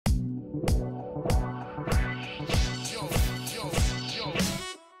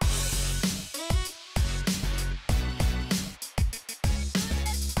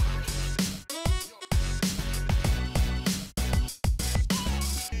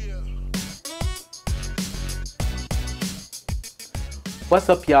What's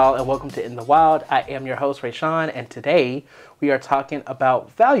up, y'all, and welcome to In the Wild. I am your host, Rayshawn, and today we are talking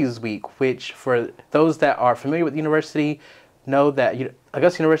about Values Week, which for those that are familiar with the university know that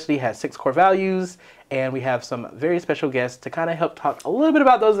Augusta University has 6 core values, and we have some very special guests to kind of help talk a little bit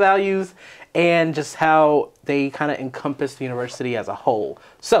about those values and just how they kind of encompass the university as a whole.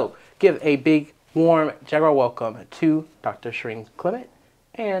 So give a big, warm Jaguar welcome to Dr. Shareen Clement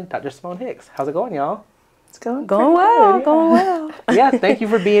and Dr. Simone Hicks. How's it going, y'all? It's going well, good, yeah. Going well. Yeah, thank you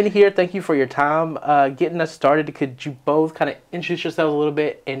for being here. Thank you for your time getting us started. Could you both kind of introduce yourselves a little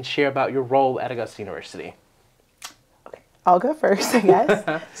bit and share about your role at Augusta University? Okay, I'll go first, I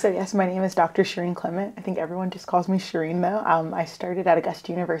guess. So yes, my name is Dr. Shareen Clement. I think everyone just calls me Shareen though. I started at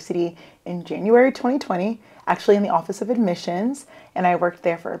Augusta University in January 2020, actually in the Office of Admissions, and I worked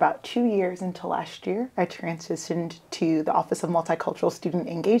there for about 2 years until last year. I transitioned to the Office of Multicultural Student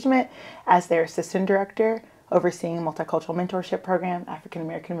Engagement as their assistant director, overseeing multicultural mentorship program, African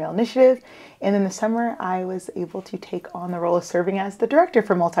American Male Initiative. And in the summer, I was able to take on the role of serving as the director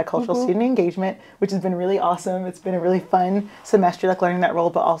for multicultural student engagement, which has been really awesome. It's been a really fun semester, like learning that role,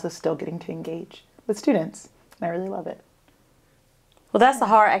 but also still getting to engage with students. And I really love it. Well, that's a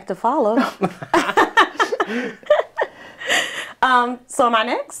hard act to follow. So am I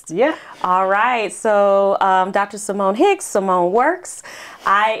next? Yeah. All right. So Dr. Simone Hicks, Simone Works.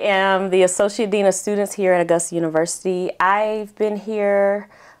 I am the Associate Dean of Students here at Augusta University. I've been here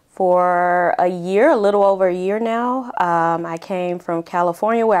for a year, a little over a year now. I came from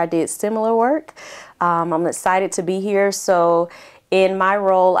California where I did similar work. I'm excited to be here. So in my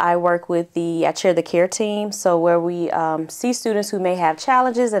role, I chair the care team, so where we see students who may have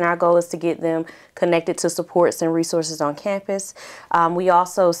challenges, and our goal is to get them connected to supports and resources on campus. We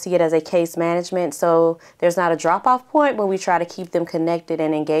also see it as a case management, so there's not a drop-off point, but we try to keep them connected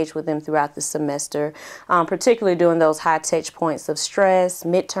and engage with them throughout the semester, particularly during those high touch points of stress,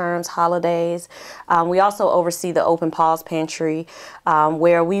 midterms, holidays. We also oversee the open pause pantry,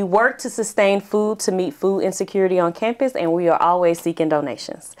 where we work to sustain food to meet food insecurity on campus, and we are always seeking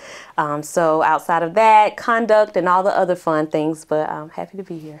donations. So outside of that, conduct and all the other fun things, but I'm happy to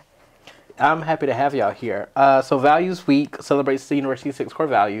be here. I'm happy to have y'all here. So Values Week celebrates the university's 6 core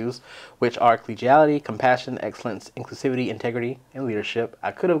values, which are collegiality, compassion, excellence, inclusivity, integrity, and leadership. I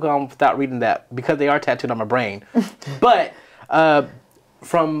could have gone without reading that because they are tattooed on my brain. But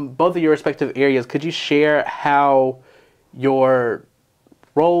from both of your respective areas, could you share how your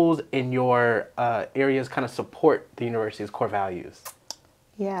roles in your areas kind of support the university's core values?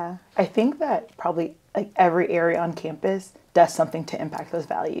 Yeah, I think that probably like every area on campus does something to impact those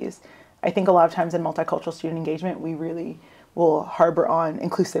values. I think a lot of times in multicultural student engagement, we really will harbor on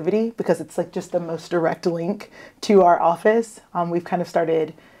inclusivity because it's like just the most direct link to our office. We've kind of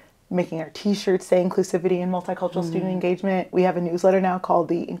started making our t-shirts say inclusivity and multicultural student engagement. We have a newsletter now called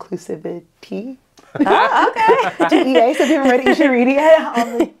the Inclusivity. Okay. GEA, so if you haven't read it, you should read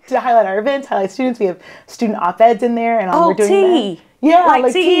it. To highlight our events, highlight students. We have student op-eds in there, and we're doing that. Yeah,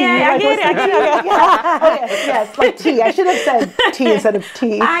 like tea. I get it. Yeah. Oh, yes, like tea. I should have said tea instead of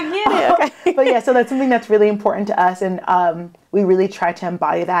tea. I get it. Okay. But yeah, so that's something that's really important to us, and we really try to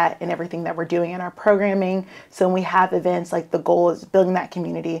embody that in everything that we're doing in our programming. So when we have events, like the goal is building that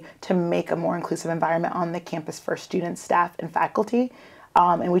community to make a more inclusive environment on the campus for students, staff, and faculty.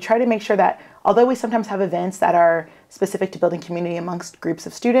 And we try to make sure that although we sometimes have events that are specific to building community amongst groups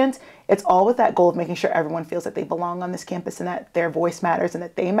of students, it's all with that goal of making sure everyone feels that they belong on this campus and that their voice matters and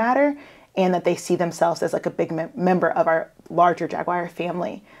that they matter and that they see themselves as like a big member of our larger Jaguar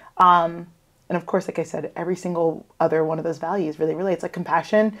family. And of course, like I said, every single other one of those values really relates. Like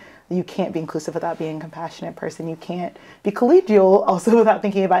compassion, you can't be inclusive without being a compassionate person. You can't be collegial also without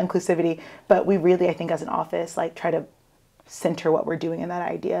thinking about inclusivity. But we really, I think as an office, like try to center what we're doing in that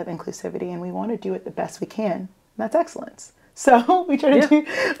idea of inclusivity, and we want to do it the best we can. And that's excellence. So we try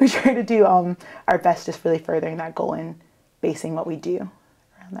to do our best, just really furthering that goal and basing what we do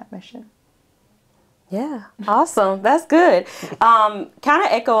around that mission. Yeah, awesome. That's good. Kind of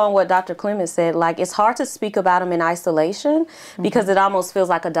echo on what Dr. Clement said. Like, it's hard to speak about them in isolation because it almost feels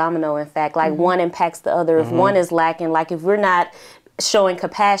like a domino effect. Like one impacts the other. If one is lacking, like if we're not showing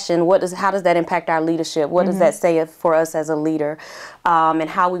compassion, how does that impact our leadership? What does that say for us as a leader, and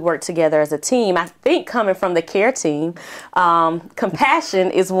how we work together as a team? I think coming from the care team, compassion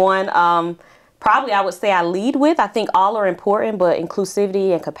is one probably I would say I lead with. I think all are important, but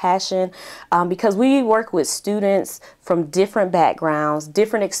inclusivity and compassion, because we work with students from different backgrounds,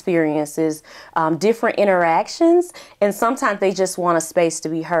 different experiences, different interactions, and sometimes they just want a space to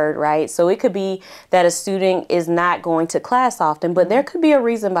be heard, right? So it could be that a student is not going to class often, but there could be a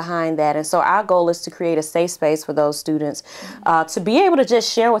reason behind that. And so our goal is to create a safe space for those students to be able to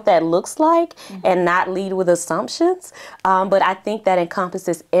just share what that looks like and not lead with assumptions. But I think that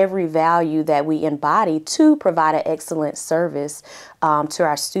encompasses every value that we embody to provide an excellent service to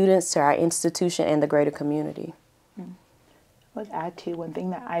our students, to our institution, and the greater community. I would add to one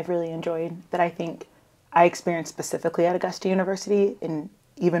thing that I've really enjoyed that I think I experienced specifically at Augusta University, and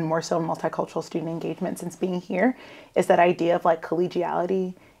even more so in multicultural student engagement since being here, is that idea of like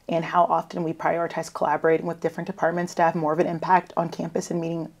collegiality and how often we prioritize collaborating with different departments to have more of an impact on campus and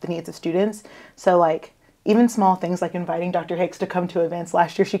meeting the needs of students. So like even small things like inviting Dr. Hicks to come to events.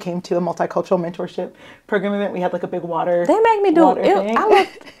 Last year she came to a multicultural mentorship program event. We had like a big water. They make me do it.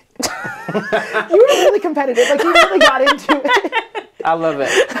 You were really competitive. Like you really got into it. I love it.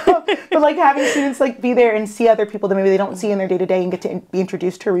 But like having students like be there and see other people that maybe they don't see in their day to day and get to be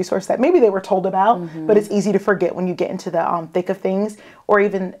introduced to a resource that maybe they were told about, but it's easy to forget when you get into the thick of things. Or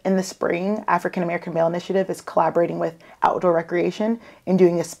even in the spring, African American Male Initiative is collaborating with Outdoor Recreation and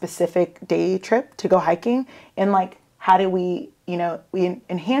doing a specific day trip to go hiking. And like, how do we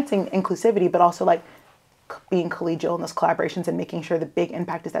enhancing inclusivity, but also like being collegial in those collaborations and making sure the big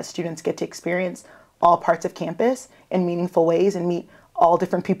impact is that students get to experience all parts of campus in meaningful ways and meet all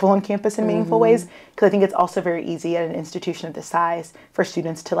different people on campus in meaningful ways. Because I think it's also very easy at an institution of this size for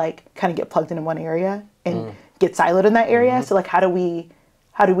students to like kind of get plugged into one area and get siloed in that area. So like how do we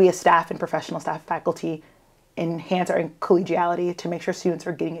as staff and professional staff, faculty, enhance our collegiality to make sure students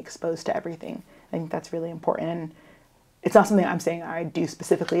are getting exposed to everything? I think that's really important. And it's not something I'm saying I do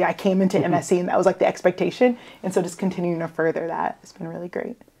specifically. I came into MSc and that was like the expectation. And so just continuing to further that has been really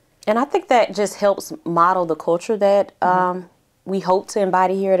great. And I think that just helps model the culture that we hope to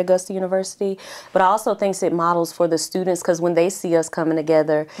embody here at Augusta University. But I also think it models for the students, because when they see us coming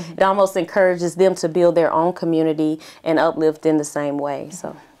together, it almost encourages them to build their own community and uplift in the same way.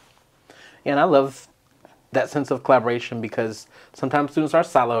 So, and I love that sense of collaboration, because sometimes students are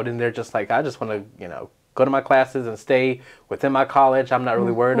siloed and they're just like, I just want to, go to my classes and stay within my college. I'm not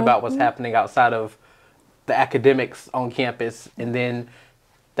really worried about what's happening outside of the academics on campus. And then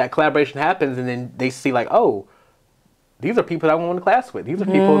that collaboration happens, and then they see like, oh, these are people that I went to class with. These are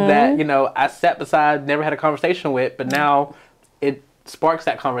people that, I sat beside, never had a conversation with, but now it sparks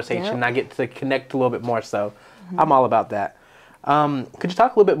that conversation and I get to connect a little bit more. So I'm all about that. Could you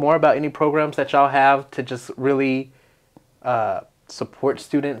talk a little bit more about any programs that y'all have to just really support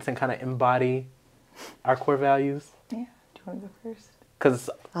students and kind of embody our core values? Yeah. Do you want to go first? Because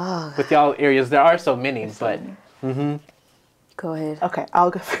with y'all areas, there are so many, but... Go ahead. Okay, I'll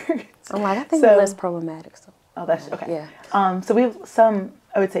go first. I'm like, I think it's less problematic. So. Oh, that's okay. Yeah. So we have some,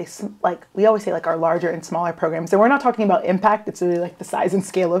 I would say, like we always say, like our larger and smaller programs. And we're not talking about impact. It's really like the size and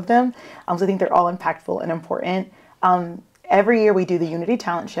scale of them. So I think they're all impactful and important. Every year we do the Unity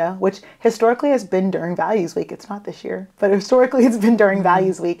Talent Show, which historically has been during Values Week. It's not this year, but historically it's been during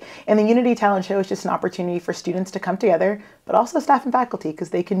Values Week. And the Unity Talent Show is just an opportunity for students to come together, but also staff and faculty, because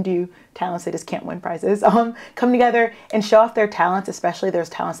they can do talents, they just can't win prizes, come together and show off their talents, especially those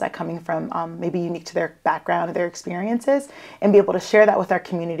talents that coming from maybe unique to their background or their experiences, and be able to share that with our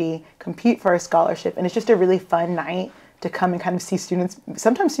community, compete for a scholarship. And it's just a really fun night to come and kind of see students,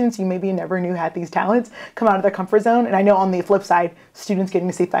 sometimes students you maybe never knew had these talents, come out of their comfort zone. And I know on the flip side, students getting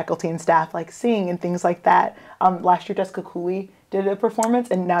to see faculty and staff like sing and things like that. Last year, Jessica Cooley did a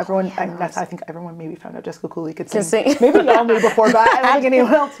performance, and now everyone, that's how I think everyone maybe found out Jessica Cooley could sing. Maybe y'all knew before, but I don't think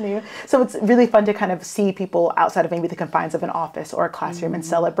anyone else knew. So it's really fun to kind of see people outside of maybe the confines of an office or a classroom and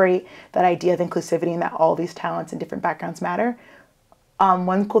celebrate that idea of inclusivity and that all these talents and different backgrounds matter.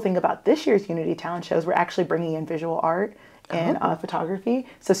 One cool thing about this year's Unity Talent Show is we're actually bringing in visual art and photography.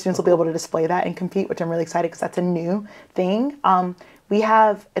 So students will be able to display that and compete, which I'm really excited because that's a new thing. We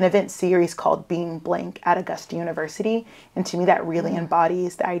have an event series called Being Blank at Augusta University. And to me, that really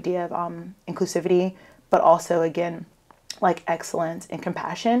embodies the idea of inclusivity, but also, again, like excellence and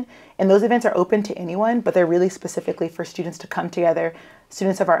compassion. And those events are open to anyone, but they're really specifically for students to come together.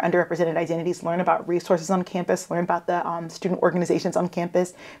 Students of our underrepresented identities learn about resources on campus, learn about the student organizations on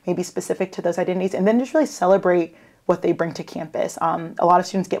campus, maybe specific to those identities, and then just really celebrate what they bring to campus. A lot of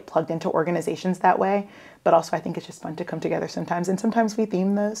students get plugged into organizations that way, but also I think it's just fun to come together sometimes, and sometimes we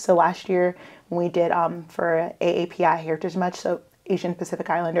theme those. So last year when we did for AAPI Heritage Month, so Asian Pacific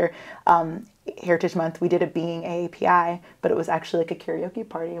Islander, Heritage Month, we did a Being AAPI, but it was actually like a karaoke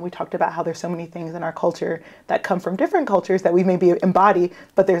party. And we talked about how there's so many things in our culture that come from different cultures that we maybe embody,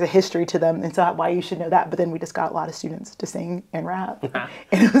 but there's a history to them. And so why you should know that. But then we just got a lot of students to sing and rap.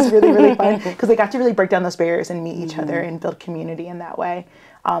 And it was really, really fun because they got to really break down those barriers and meet each other and build community in that way.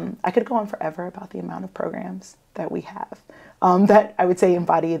 I could go on forever about the amount of programs that we have that I would say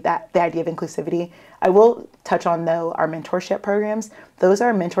embody the idea of inclusivity. I will touch on, though, our mentorship programs. Those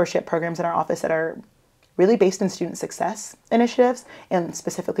are mentorship programs in our office that are really based in student success initiatives and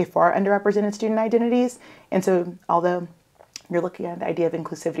specifically for our underrepresented student identities. And so although you're looking at the idea of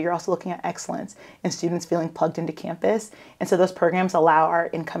inclusivity, you're also looking at excellence and students feeling plugged into campus. And so those programs allow our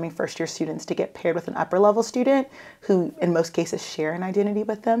incoming first-year students to get paired with an upper-level student who, in most cases, share an identity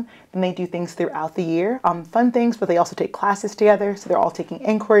with them. And they do things throughout the year, fun things, but they also take classes together. So they're all taking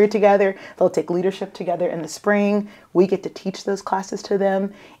inquiry together. They'll take leadership together in the spring. We get to teach those classes to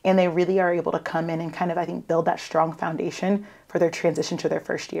them. And they really are able to come in and kind of, I think, build that strong foundation for their transition to their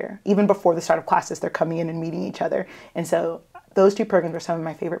first year. Even before the start of classes, they're coming in and meeting each other. And so those two programs are some of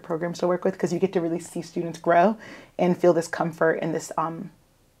my favorite programs to work with because you get to really see students grow and feel this comfort and this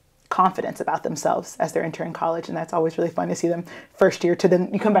confidence about themselves as they're entering college. And that's always really fun to see them first year to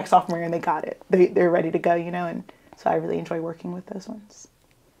then you come back sophomore year and they got it. They're ready to go, you know, and so I really enjoy working with those ones.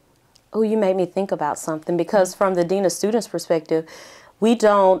 Oh, you made me think about something because from the Dean of Students perspective, we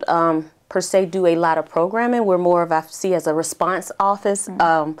don't per se do a lot of programming. We're more of, I see as a response office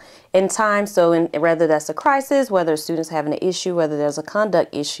in time. So whether that's a crisis, whether students having an issue, whether there's a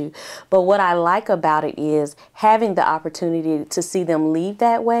conduct issue. But what I like about it is having the opportunity to see them leave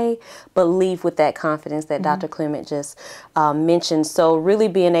that way, but leave with that confidence that Dr. Clement just mentioned. So really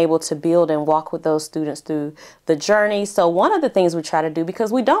being able to build and walk with those students through the journey. So one of the things we try to do,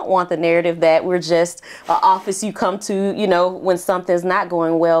 because we don't want the narrative that we're just an office you come to, you know, when something's not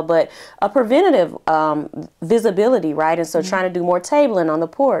going well, but a preventative visibility, right? And so trying to do more tabling on the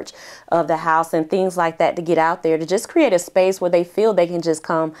porch of the house and things like that to get out there, to just create a space where they feel they can just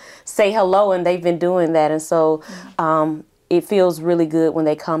come say hello, and they've been doing that. And so it feels really good when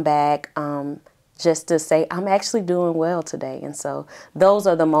they come back just to say, I'm actually doing well today. And so those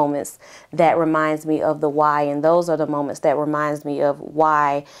are the moments that reminds me of the why, and those are the moments that reminds me of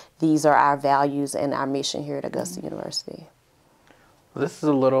why these are our values and our mission here at Augusta University. This is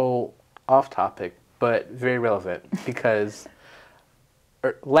a little off topic, but very relevant because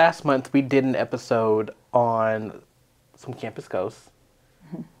last month we did an episode on some campus ghosts.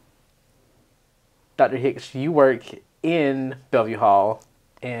 Dr. Hicks, you work in Bellevue Hall,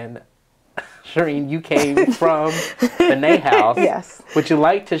 and Shareen, you came from the Nay House. Yes. Would you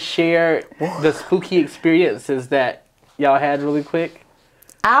like to share the spooky experiences that y'all had really quick?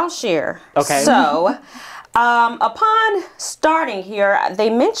 I'll share. Okay. So, upon starting here, they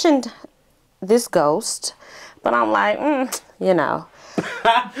mentioned this ghost, but I'm like, you know.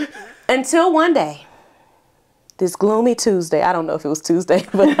 Until one day, this gloomy Tuesday, I don't know if it was Tuesday,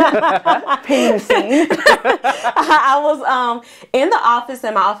 but Painting a scene. I was in the office,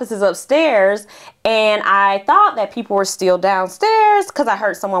 and my office is upstairs, and I thought that people were still downstairs because I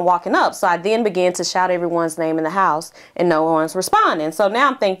heard someone walking up. So I then began to shout everyone's name in the house, and no one's responding. So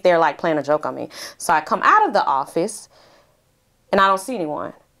now I think they're like playing a joke on me. So I come out of the office, and I don't see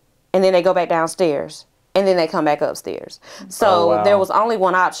anyone. And then they go back downstairs. And then they come back upstairs. So there was only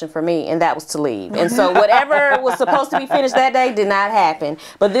one option for me, and that was to leave. And so whatever was supposed to be finished that day did not happen.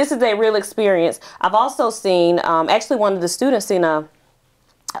 But this is a real experience. I've also seen, actually one of the students seen a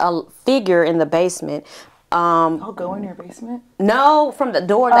figure in the basement. I'll go in your basement? No, from the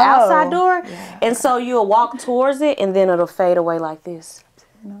door, the outside door. Yeah. And so you'll walk towards it, and then it'll fade away like this.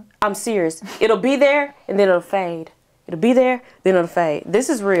 I'm serious. It'll be there, and then it'll fade. It'll be there, then it'll fade. This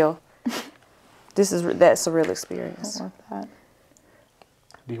is real. That's a real experience. I love that.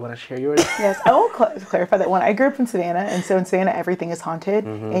 Do you want to share yours? Yes, I will clarify that one. I grew up in Savannah, and so in Savannah, everything is haunted,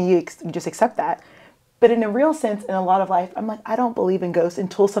 and you just accept that. But in a real sense, in a lot of life, I'm like, I don't believe in ghosts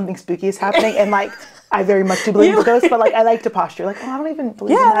until something spooky is happening, and like, I very much do believe in ghosts, but like, I like to posture, like, oh, I don't even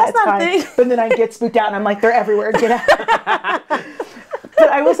believe in that. that's It's not a fine. thing. But then I get spooked out, and I'm like, they're everywhere. Get out. But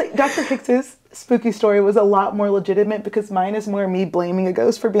I will say, Dr. Hicks's spooky story was a lot more legitimate because mine is more me blaming a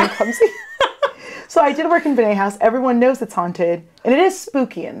ghost for being clumsy. So I did work in Vinay House. Everyone knows it's haunted, and it is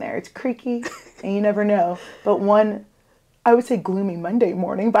spooky in there. It's creaky, and you never know. But one, I would say gloomy Monday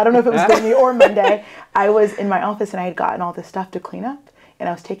morning, but I don't know if it was gloomy or Monday. I was in my office, and I had gotten all this stuff to clean up, and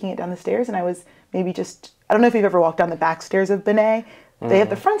I was taking it down the stairs, and I was maybe just, I don't know if you've ever walked down the back stairs of Vinay. They have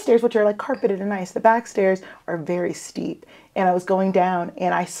the front stairs, which are like carpeted and nice. The back stairs are very steep, and I was going down,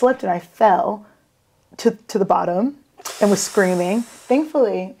 and I slipped, and I fell to the bottom. and was screaming.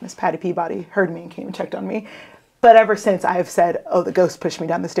 Thankfully, Miss Patty Peabody heard me and came and checked on me. But ever since, I have said, oh, the ghost pushed me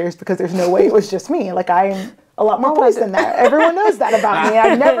down the stairs, because there's no way it was just me. Like, I'm a lot more poised than that. Everyone knows that about me.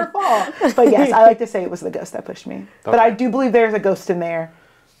 I never fall. But yes, I like to say it was the ghost that pushed me. Okay. But I do believe there's a ghost in there.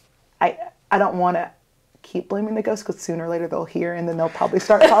 I don't want to keep blaming the ghost, because sooner or later they'll hear and then they'll probably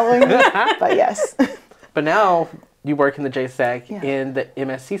start following me. But yes. But now you work in the JSAC in the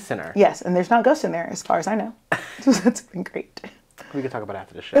MSC Center. Yes, and there's not ghosts in there as far as I know. So that's been great. We can talk about it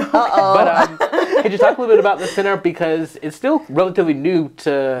after the show. But could you talk a little bit about the center, because it's still relatively new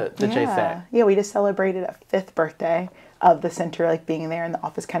to the JSAC? Yeah, we just celebrated a 5th birthday of the center, like being there and the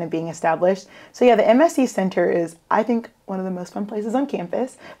office kind of being established. So yeah, the MSC Center is, I think, one of the most fun places on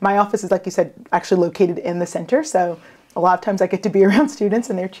campus. My office is, like you said, actually located in the center. So a lot of times I get to be around students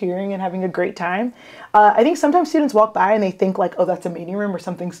and they're cheering and having a great time. I think sometimes students walk by and they think like, oh, that's a meeting room or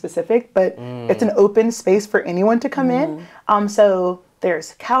something specific, but it's an open space for anyone to come in. So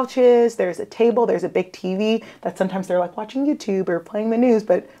there's couches, there's a table, there's a big TV that sometimes they're like watching YouTube or playing the news,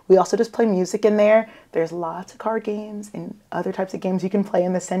 but we also just play music in there. There's lots of card games and other types of games you can play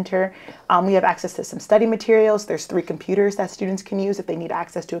in the center. We have access to some study materials. There's 3 computers that students can use if they need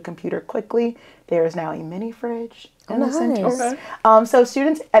access to a computer quickly. There is now a mini fridge in the center. Okay. So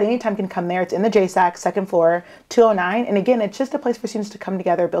students at any time can come there. It's in the JSAC, 2nd floor, 209. And again, it's just a place for students to come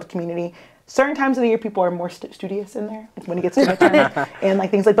together, build community. Certain times of the year, people are more studious in there. It's when it gets to time and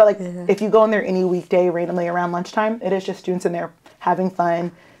like things like, but like if you go in there any weekday randomly around lunchtime, it is just students in there having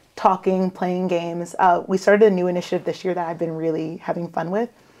fun, talking, playing games. We started a new initiative this year that I've been really having fun with.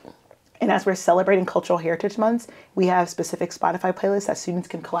 And as we're celebrating Cultural Heritage Months, we have specific Spotify playlists that students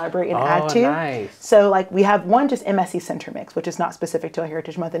can collaborate and add to. Nice. So like we have one just MSC Center Mix, which is not specific to a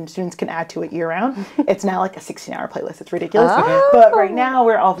Heritage Month, and students can add to it year round. It's now like a 16-hour playlist. It's ridiculous. But right now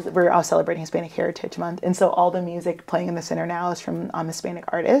we're all celebrating Hispanic Heritage Month. And so all the music playing in the center now is from Hispanic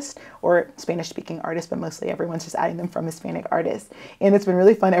artists or Spanish-speaking artists, but mostly everyone's just adding them from Hispanic artists. And it's been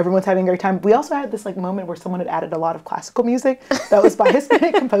really fun. Everyone's having a great time. We also had this like moment where someone had added a lot of classical music that was by a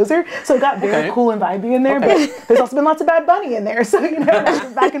Hispanic composer. So it got very cool and vibey in there, but there's also been lots of Bad Bunny in there. So, you know,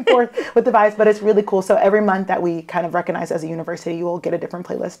 back and forth with the vibes, but it's really cool. So every month that we kind of recognize as a university, you will get a different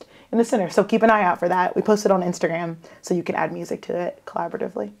playlist in the center. So keep an eye out for that. We post it on Instagram so you can add music to it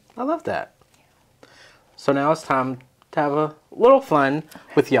collaboratively. I love that. So now it's time to have a little fun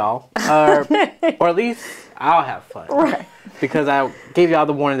with y'all, or at least I'll have fun. Right. Because I gave y'all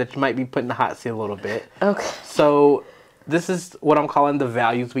the warning that you might be put in the hot seat a little bit. Okay. So this is what I'm calling the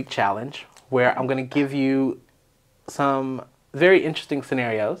Values Week Challenge, where I'm going to give you some very interesting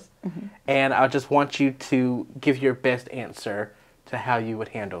scenarios, and I just want you to give your best answer to how you would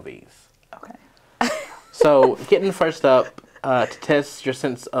handle these. Okay. So, getting first up, to test your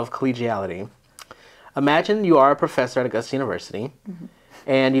sense of collegiality, imagine you are a professor at Augusta University,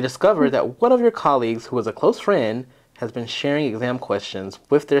 and you discover that one of your colleagues, who is a close friend, has been sharing exam questions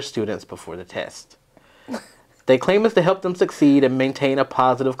with their students before the test. They claim it's to help them succeed and maintain a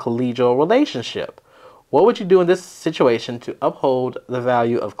positive collegial relationship. What would you do in this situation to uphold the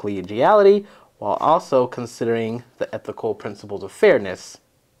value of collegiality while also considering the ethical principles of fairness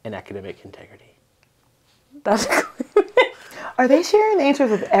and academic integrity? That's cool. Are they sharing the answers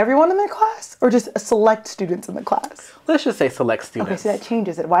with everyone in their class or just select students in the class? Let's just say select students. Okay, so that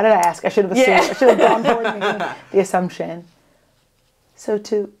changes it. Why did I ask? I should have assumed. I should have gone forward making the assumption. So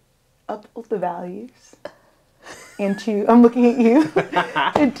to uphold the values and to, I'm looking at you,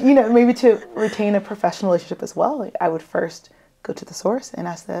 and, you know, maybe to retain a professional relationship as well, I would first go to the source and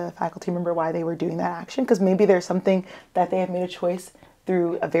ask the faculty member why they were doing that action, because maybe there's something that they have made a choice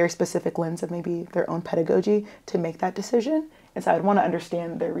through a very specific lens of maybe their own pedagogy to make that decision. And so I'd want to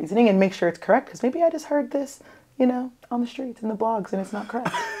understand their reasoning and make sure it's correct, because maybe I just heard this, you know, on the streets, in the blogs, and it's not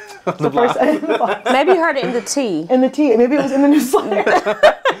correct. Maybe you heard it in the tea. In the tea. Maybe it was in the newsletter.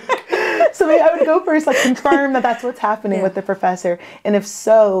 So maybe I would go first, like confirm that that's what's happening with the professor. And if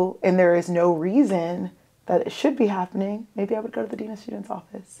so, and there is no reason that it should be happening, maybe I would go to the Dean of Students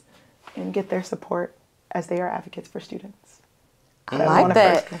office and get their support as they are advocates for students. I like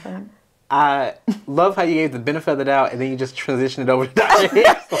that. I love how you gave the benefit of the doubt and then you just transitioned it over to Dr.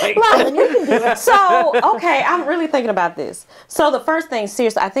 Hicks. Like, you can do it. So, okay, I'm really thinking about this. So the first thing,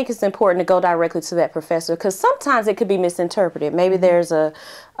 seriously, I think it's important to go directly to that professor, because sometimes it could be misinterpreted. Maybe there's a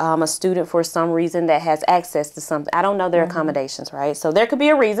student for some reason that has access to something. I don't know their accommodations, right? So there could be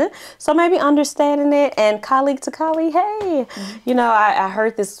a reason. So maybe understanding it, and colleague to colleague, hey, you know, I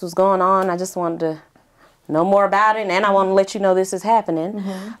heard this was going on. I just wanted to know more about it, and I want to let you know this is happening.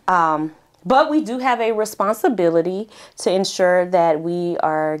 But we do have a responsibility to ensure that we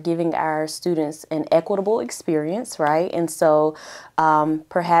are giving our students an equitable experience, right? And so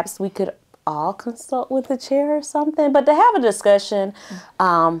perhaps we could all consult with the chair or something, but to have a discussion,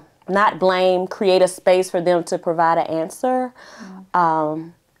 not blame, create a space for them to provide an answer,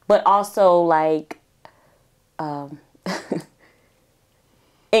 but also like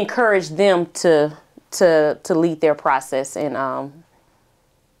encourage them to lead their process and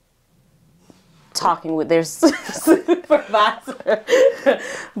talking with their supervisor.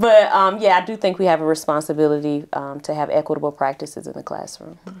 But yeah, I do think we have a responsibility to have equitable practices in the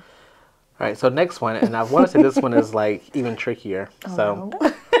classroom. All right, so next one, and I want to say this one is like even trickier. So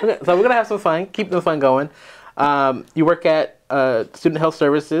we're gonna have some fun, keep the fun going. You work at Student Health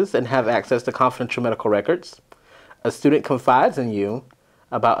Services and have access to confidential medical records. A student confides in you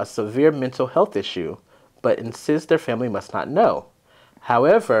about a severe mental health issue, but insists their family must not know.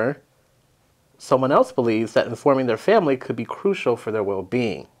 However, someone else believes that informing their family could be crucial for their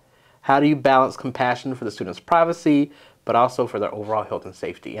well-being. How do you balance compassion for the student's privacy, but also for their overall health and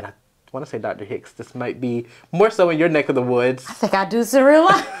safety? And I want to say, Dr. Hicks, this might be more so in your neck of the woods. I think I do some real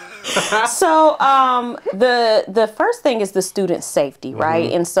life. So the first thing is the student's safety,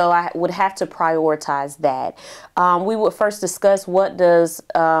 right? And so I would have to prioritize that. We would first discuss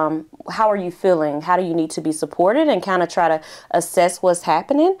how are you feeling? How do you need to be supported? And kind of try to assess what's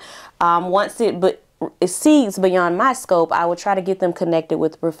happening. Once it exceeds beyond my scope, I would try to get them connected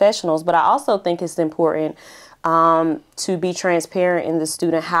with professionals. But I also think it's important to be transparent in the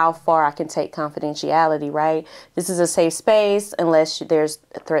student how far I can take confidentiality, right? This is a safe space unless there's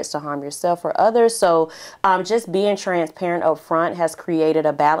threats to harm yourself or others. So just being transparent up front has created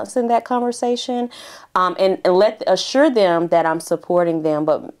a balance in that conversation, and assure them that I'm supporting them.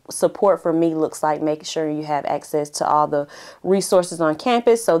 But support for me looks like making sure you have access to all the resources on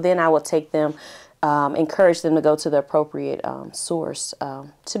campus. So then I will take them, encourage them to go to the appropriate source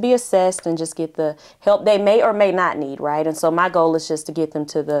to be assessed and just get the help they may or may not need, right? And so my goal is just to get them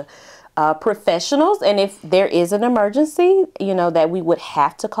to the professionals. And if there is an emergency, that we would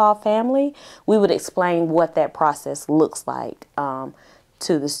have to call family, we would explain what that process looks like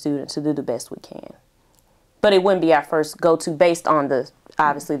to the student to do the best we can. But it wouldn't be our first go-to based on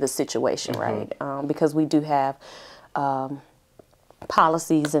obviously the situation, right? Because we do have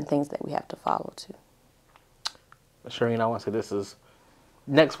policies and things that we have to follow too. Shareen, I want to say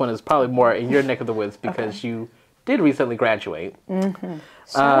next one is probably more in your neck of the woods because you did recently graduate. Shout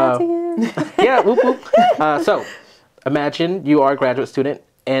out to you. Yeah, whoop, whoop. So imagine you are a graduate student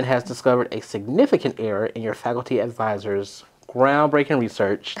and has discovered a significant error in your faculty advisor's groundbreaking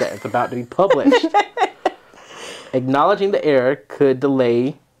research that is about to be published. Acknowledging the error could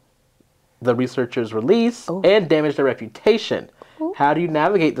delay the researcher's release and damage their reputation. How do you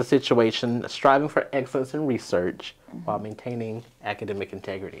navigate the situation, striving for excellence in research while maintaining academic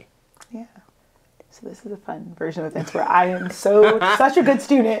integrity? Yeah. So this is a fun version of events where I am such a good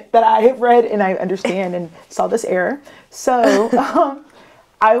student that I have read and I understand and saw this error. So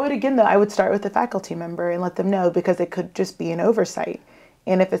I would start with the faculty member and let them know, because it could just be an oversight.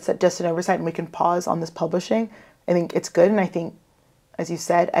 And if it's just an oversight and we can pause on this publishing, I think it's good. And I think, as you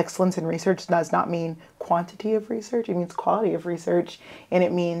said, excellence in research does not mean quantity of research. It means quality of research. And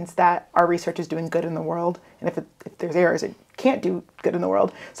it means that our research is doing good in the world. And if there's errors, it can't do good in the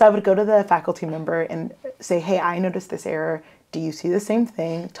world. So I would go to the faculty member and say, hey, I noticed this error. Do you see the same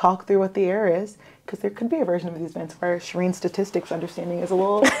thing? Talk through what the error is. Because there could be a version of these events where Shareen's statistics understanding is a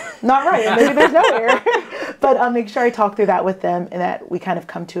little not right. And maybe there's no error. But make sure I talk through that with them and that we kind of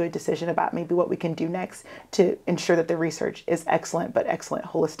come to a decision about maybe what we can do next to ensure that the research is excellent, but excellent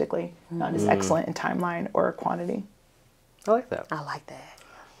holistically, not just excellent in timeline or quantity. I like that. I like that.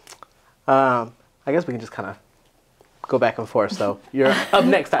 I guess we can just kind of go back and forth. So you're up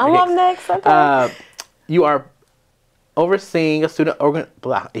next, Dr. I'm Hicks. up next. Okay. You are overseeing a student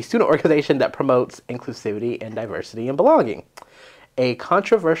organization that promotes inclusivity and diversity and belonging. A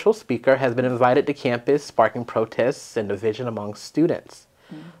controversial speaker has been invited to campus, sparking protests and division among students.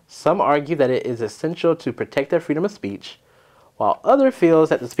 Some argue that it is essential to protect their freedom of speech, while others feel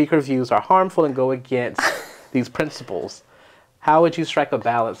that the speaker's views are harmful and go against these principles. How would you strike a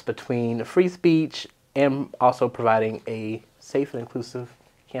balance between free speech and also providing a safe and inclusive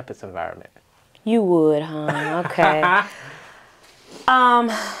campus environment? You would, huh? Okay.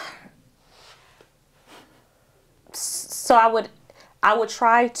 So I would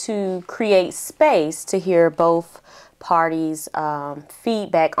try to create space to hear both parties'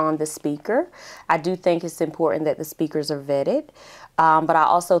 feedback on the speaker. I do think it's important that the speakers are vetted, but I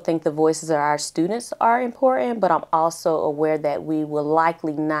also think the voices of our students are important, but I'm also aware that we will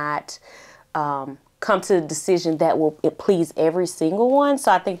likely not come to a decision that will please every single one.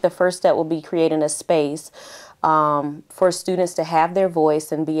 So I think the first step will be creating a space for students to have their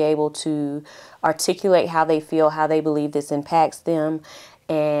voice and be able to articulate how they feel, how they believe this impacts them.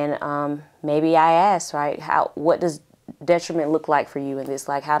 And maybe I ask, right, what does detriment look like for you in this?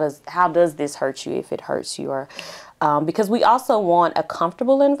 Like, how does this hurt you if it hurts you? Or because we also want a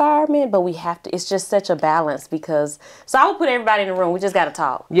comfortable environment, but we have to, it's just such a balance because, so I would put everybody in the room, we just got to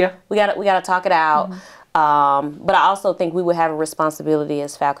talk. Yeah. We got to talk it out. But I also think we would have a responsibility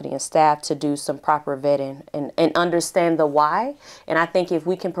as faculty and staff to do some proper vetting and understand the why. And I think if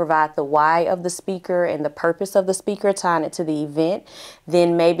we can provide the why of the speaker and the purpose of the speaker, tying it to the event,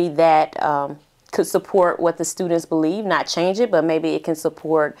 then maybe that could support what the students believe, not change it, but maybe it can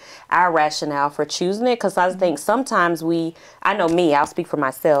support our rationale for choosing it. Because I think sometimes I know me, I'll speak for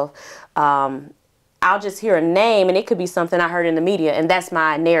myself, I'll just hear a name and it could be something I heard in the media and that's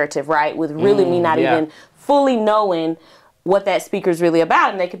my narrative, right? With really me not even fully knowing what that speaker is really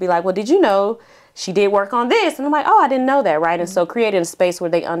about. And they could be like, well, did you know she did work on this? And I'm like, oh, I didn't know that, right? And so creating a space where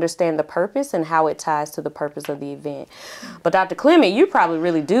they understand the purpose and how it ties to the purpose of the event. But Dr. Clement, you probably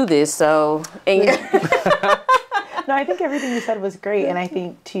really do this, so. No, I think everything you said was great. And I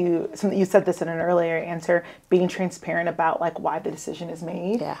think something you said this in an earlier answer, being transparent about like why the decision is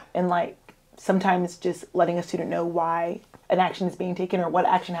made. Yeah. And like sometimes just letting a student know why an action is being taken or what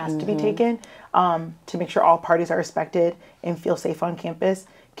action has to be taken to make sure all parties are respected and feel safe on campus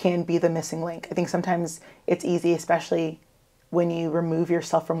can be the missing link. I think sometimes it's easy, especially when you remove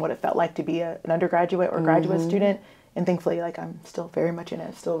yourself from what it felt like to be an undergraduate or graduate student. And thankfully, like I'm still very much in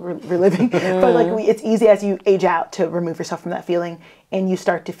it, still reliving. But like it's easy as you age out to remove yourself from that feeling, and you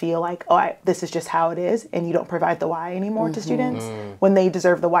start to feel like, oh, this is just how it is, and you don't provide the why anymore to students when they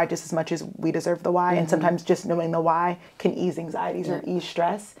deserve the why just as much as we deserve the why. And sometimes just knowing the why can ease anxieties or ease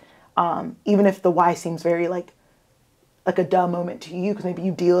stress, even if the why seems very like a dumb moment to you because maybe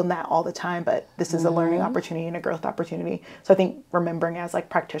you deal in that all the time. But this is a learning opportunity and a growth opportunity. So I think remembering as like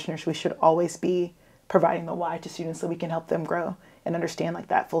practitioners, we should always be providing the why to students so we can help them grow and understand like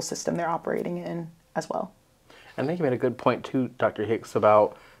that full system they're operating in as well. I think you made a good point too, Dr. Hicks,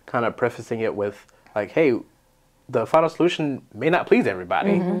 about kind of prefacing it with like, hey, the final solution may not please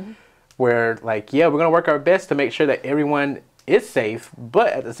everybody. Where like, yeah, we're going to work our best to make sure that everyone is safe,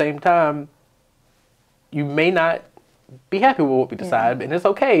 but at the same time, you may not be happy with what we decide, and it's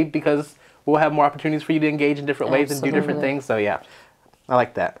okay because we'll have more opportunities for you to engage in different ways and do different things. So yeah, I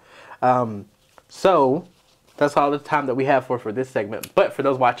like that. So that's all the time that we have for this segment. But for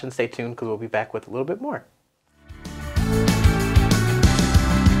those watching, stay tuned because we'll be back with a little bit more.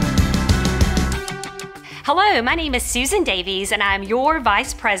 Hello, my name is Susan Davies, and I'm your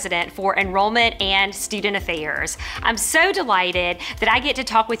Vice President for Enrollment and Student Affairs. I'm so delighted that I get to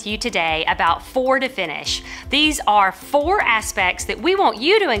talk with you today about 4 to Finish. These are 4 aspects that we want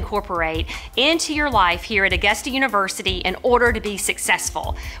you to incorporate into your life here at Augusta University in order to be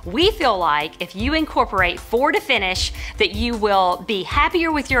successful. We feel like if you incorporate 4 to Finish, that you will be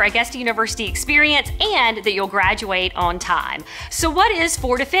happier with your Augusta University experience and that you'll graduate on time. So what is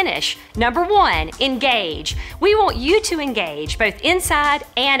 4 to Finish? Number 1, engage. We want you to engage both inside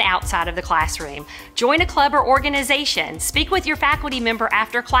and outside of the classroom. Join a club or organization, speak with your faculty member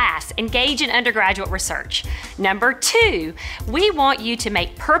after class, engage in undergraduate research. Number 2, we want you to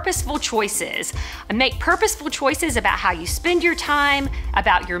make purposeful choices. Make purposeful choices about how you spend your time,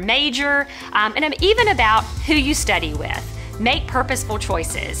 about your major, and even about who you study with. Make purposeful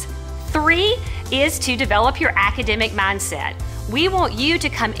choices. 3 is to develop your academic mindset. We want you to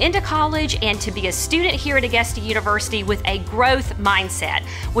come into college and to be a student here at Augusta University with a growth mindset,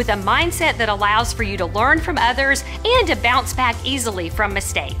 with a mindset that allows for you to learn from others and to bounce back easily from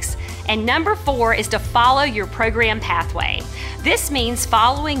mistakes. And number 4 is to follow your program pathway. This means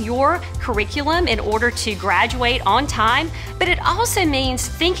following your curriculum in order to graduate on time, but it also means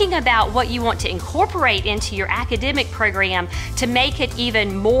thinking about what you want to incorporate into your academic program to make it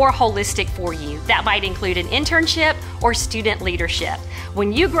even more holistic for you. That might include an internship or student leadership.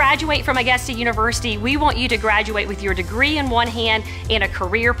 When you graduate from Augusta University, we want you to graduate with your degree in one hand and a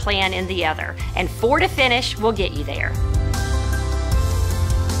career plan in the other. And 4 to Finish will get you there.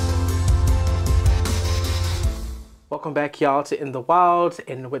 Welcome back, y'all, to In the Wild.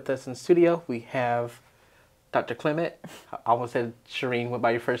 And with us in the studio, we have Dr. Clement. I almost said Shareen went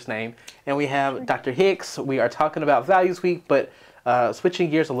by your first name. And we have Dr. Hicks. We are talking about Values Week, but switching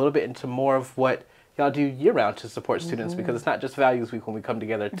gears a little bit into more of what y'all do year-round to support students, because it's not just Values Week when we come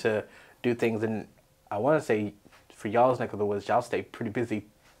together to do things. And I want to say, for y'all's neck of the woods, y'all stay pretty busy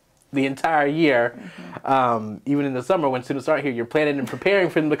the entire year. Even in the summer when students aren't here, you're planning and preparing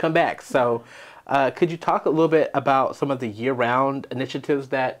for them to come back. So could you talk a little bit about some of the year-round initiatives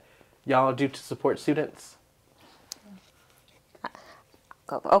that y'all do to support students?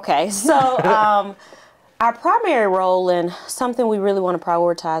 Okay, so our primary role and something we really want to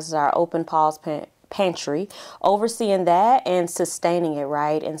prioritize is our open pause pantry, overseeing that and sustaining it,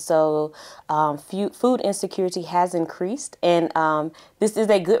 right? And so food insecurity has increased, and this is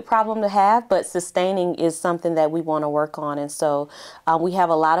a good problem to have, but sustaining is something that we want to work on. And so we have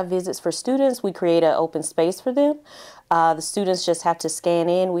a lot of visits for students. We create an open space for them. The students just have to scan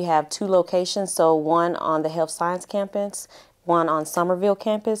in. We have 2 locations, so one on the health science campus, one on Somerville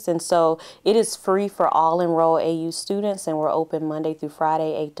campus, and so it is free for all enrolled AU students, and we're open Monday through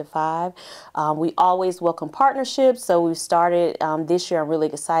Friday, 8 to 5. We always welcome partnerships, so we've started this year. I'm really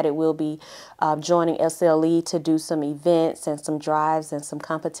excited. We'll be joining SLE to do some events and some drives and some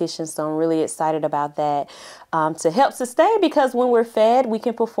competitions, so I'm really excited about that to help sustain, because when we're fed, we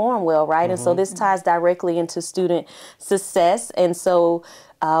can perform well, right? And so this ties directly into student success, and so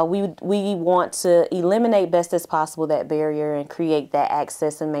we want to eliminate best as possible that barrier and create that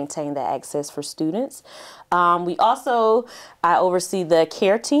access and maintain that access for students. I oversee the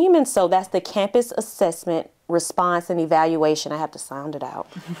care team, and so that's the campus assessment, response, and evaluation. I have to sound it out.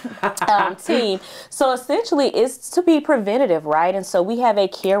 Team. So essentially it's to be preventative, right? And so we have a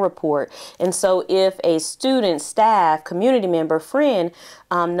care report. And so if a student, staff, community member, friend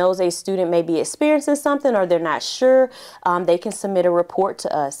knows a student may be experiencing something or they're not sure, they can submit a report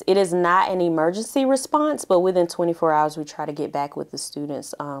to us. It is not an emergency response, but within 24 hours we try to get back with the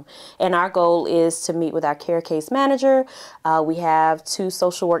students. And our goal is to meet with our care case manager. We have 2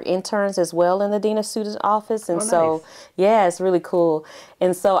 social work interns as well in the Dean of Students office. And so, yeah, it's really cool.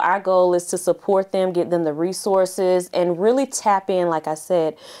 And so our goal is to support them, get them the resources, and really tap in, like I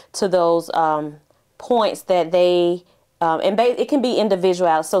said, to those points that they, it can be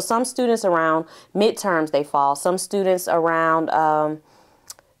individual. So some students around midterms, they fall. Some students around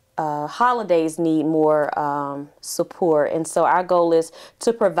holidays need more support, and so our goal is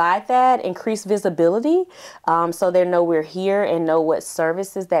to provide that, increase visibility, so they know we're here and know what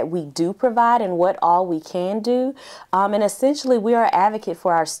services that we do provide and what all we can do, and essentially we are an advocate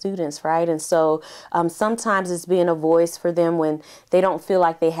for our students, right? And so sometimes it's being a voice for them when they don't feel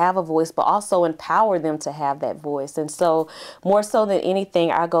like they have a voice, but also empower them to have that voice. And so more so than anything,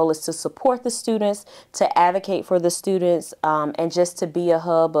 our goal is to support the students, to advocate for the students, and just to be a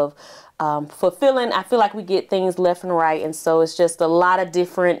hub of fulfilling. I feel like we get things left and right, and so it's just a lot of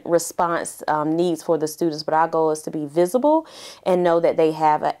different response needs for the students, but our goal is to be visible and know that they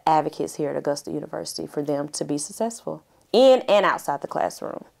have advocates here at Augusta University for them to be successful in and outside the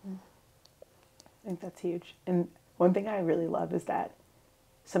classroom. I think that's huge. And one thing I really love is that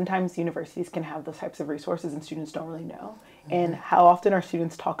sometimes universities can have those types of resources and students don't really know. And how often our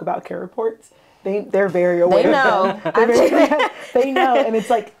students talk about care reports, they're very aware. They know. They know. And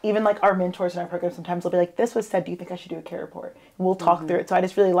it's like, even like our mentors in our program, sometimes they'll be like, this was said, do you think I should do a care report? And we'll talk through it. So I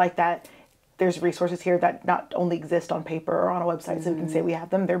just really like that there's resources here that not only exist on paper or on a website, so we can say we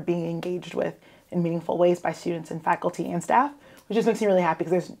have them, they're being engaged with in meaningful ways by students and faculty and staff, which just makes me really happy,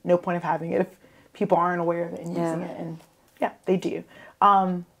 because there's no point of having it if people aren't aware of it and using it. And yeah, they do.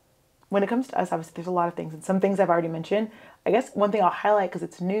 When it comes to us, obviously there's a lot of things, and some things I've already mentioned. I guess one thing I'll highlight, because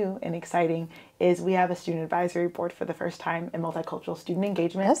it's new and exciting, is we have a student advisory board for the first time in Multicultural Student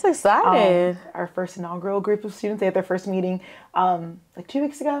Engagement. That's exciting. Our first inaugural group of students, they had their first meeting like 2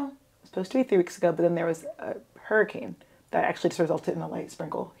 weeks ago. It was supposed to be 3 weeks ago, but then there was a hurricane that actually just resulted in a light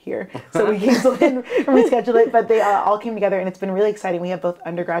sprinkle here. So we canceled and rescheduled it, but they all came together, and it's been really exciting. We have both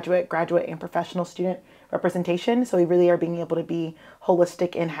undergraduate, graduate, and professional student representation. So we really are being able to be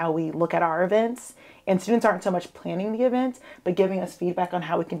holistic in how we look at our events. And students aren't so much planning the events, but giving us feedback on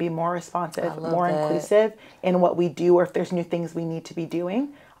how we can be more responsive, more inclusive in what we do, or if there's new things we need to be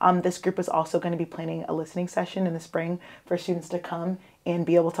doing. This group is also going to be planning a listening session in the spring for students to come and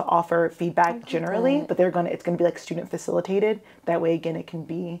be able to offer feedback generally, but it's going to be like student facilitated. That way, again, it can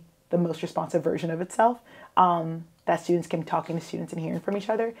be the most responsive version of itself, that students can be talking to students and hearing from each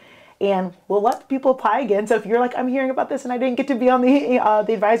other. And we'll let people apply again. So if you're like, I'm hearing about this and I didn't get to be on the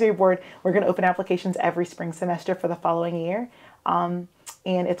advisory board, we're going to open applications every spring semester for the following year. And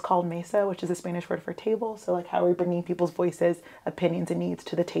it's called MESA, which is a Spanish word for table. So like, how are we bringing people's voices, opinions, and needs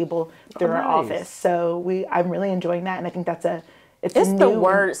to the table through our office? So I'm really enjoying that. And I think it's the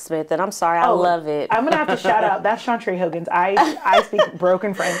wordsmith, and I'm sorry, I love it. I'm going to have to shout out, that's Chantre Hogan's. I speak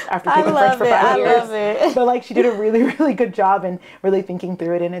broken French after speaking French for 5 years. I love it. But like, she did a really, really good job and really thinking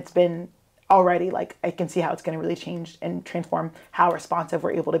through it. And it's been already, like, I can see how it's going to really change and transform how responsive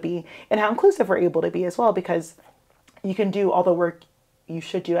we're able to be and how inclusive we're able to be as well, because you can do all the work you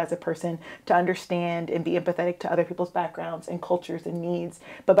should do as a person to understand and be empathetic to other people's backgrounds and cultures and needs.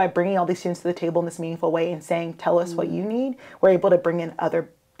 But by bringing all these students to the table in this meaningful way and saying, tell us what you need, we're able to bring in other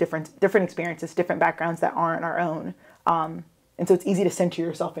different experiences, different backgrounds that aren't our own. And so it's easy to center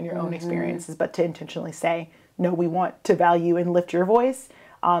yourself in your own experiences, but to intentionally say, no, we want to value and lift your voice.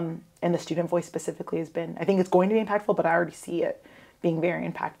 And the student voice specifically has been, I think it's going to be impactful, but I already see it being very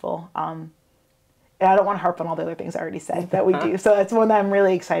impactful. And I don't want to harp on all the other things I already said that we do. So that's one that I'm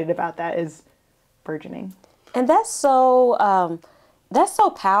really excited about, that is burgeoning. And that's so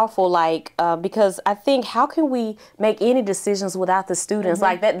powerful, like, because I think, how can we make any decisions without the students?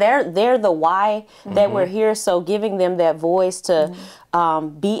 Like, that they're the why that we're here. So giving them that voice to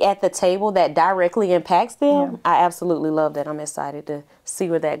be at the table that directly impacts them, I absolutely love that. I'm excited to see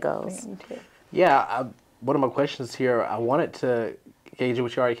where that goes. Yeah, one of my questions here, I wanted to gauge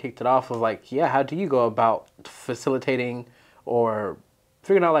what you already kicked it off of, like, yeah, how do you go about facilitating or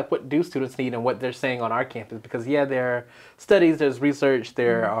figuring out, like, what do students need and what they're saying on our campus? Because, yeah, there are studies, there's research,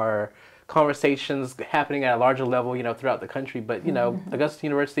 there are conversations happening at a larger level, you know, throughout the country. But, you know, Augusta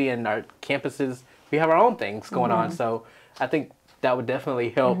University and our campuses, we have our own things going on. So I think that would definitely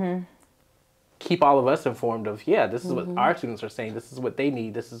help keep all of us informed of, yeah, this is what our students are saying, this is what they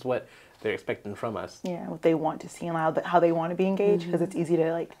need, this is what they're expecting from us. Yeah, what they want to see and how they want to be engaged, because it's easy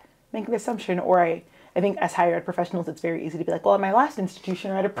to, like, make an assumption, or I think as higher ed professionals, it's very easy to be like, well, at my last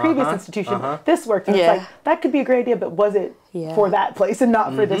institution or at a previous institution, this worked. And it's like, that could be a great idea, but was it for that place and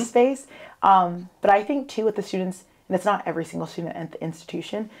not for this space? But I think, too, with the students, and it's not every single student at the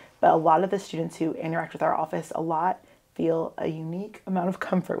institution, but a lot of the students who interact with our office a lot feel a unique amount of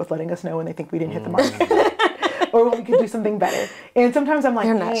comfort with letting us know when they think we didn't hit the mark. Or when we could do something better. And sometimes I'm like,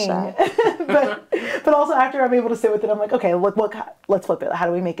 dang. but also after I'm able to sit with it, I'm like, okay, let's flip it. How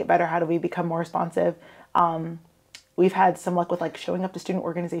do we make it better? How do we become more responsive? We've had some luck with, like, showing up to student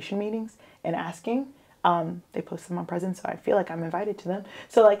organization meetings and asking. They post them on Presence, so I feel like I'm invited to them.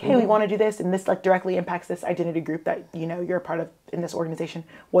 So, like, hey, we want to do this, and this, like, directly impacts this identity group that, you know, you're a part of in this organization.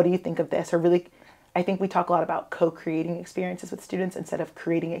 What do you think of this? Or really, I think we talk a lot about co-creating experiences with students instead of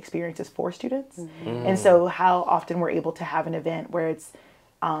creating experiences for students. And so how often we're able to have an event where it's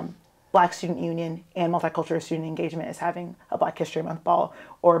Black Student Union and Multicultural Student Engagement is having a Black History Month ball,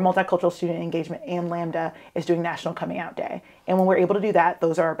 or Multicultural Student Engagement and Lambda is doing National Coming Out Day. And when we're able to do that,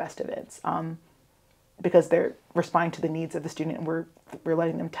 those are our best events, because they're responding to the needs of the student, and we're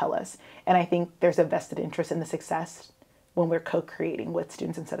letting them tell us. And I think there's a vested interest in the success when we're co-creating with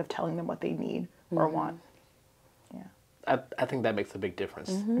students instead of telling them what they need or want. Yeah, I think that makes a big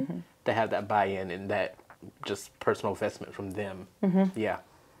difference to have that buy-in and that just personal investment from them. Yeah.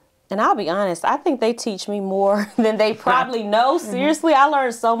 And I'll be honest, I think they teach me more than they probably know. Seriously, I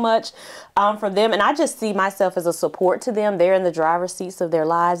learned so much from them. And I just see myself as a support to them. They're in the driver's seats of their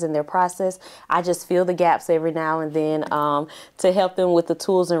lives and their process. I just fill the gaps every now and then to help them with the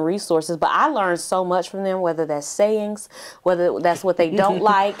tools and resources. But I learned so much from them, whether that's sayings, whether that's what they don't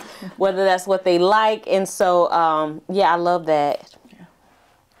like, whether that's what they like. And so, yeah, I love that.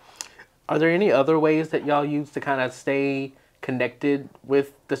 Are there any other ways that y'all use to kind of stay connected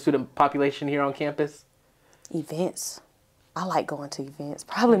with the student population here on campus? Events. I like going to events,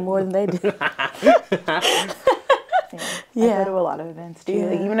 probably more than they do. I go to a lot of events too.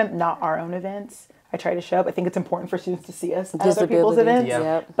 Like, even if not our own events, I try to show up. I think it's important for students to see us at other people's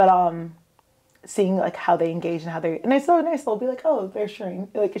events. But seeing, like, how they engage and how they, and it's so nice. They'll be like, oh, there's Shareen,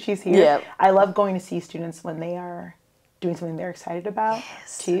 like, she's here. I love going to see students when they are doing something they're excited about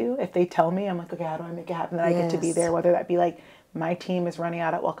too. If they tell me, I'm like, okay, how do I make it happen that I get to be there? Whether that be like my team is running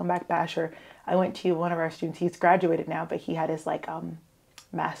out at Welcome Back Bash, or I went to one of our students, he's graduated now, but he had his like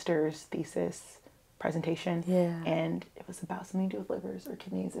master's thesis presentation, and it was about something to do with livers or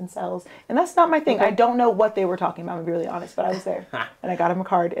kidneys and cells, and that's not my thing. I don't know what they were talking about, I'm gonna be really honest, but I was there and I got him a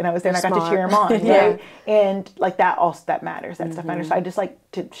card and I was there, and I got to cheer him on, right? And like that also, that matters, that stuff matters. So I just like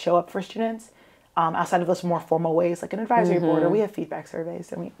to show up for students outside of those more formal ways, like an advisory board, or we have feedback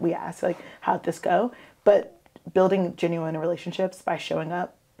surveys and we ask, like, how'd this go? But building genuine relationships by showing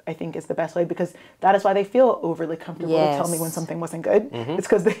up, I think, is the best way, because that is why they feel overly comfortable to tell me when something wasn't good. It's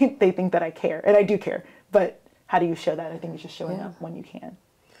because they think that I care, and I do care. But how do you show that? I think it's just showing up when you can.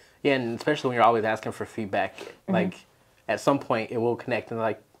 Yeah, and especially when you're always asking for feedback, like, at some point it will connect and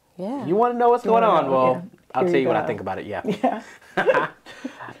like, you want to know what's going on? Well, I'll tell you what I think about it.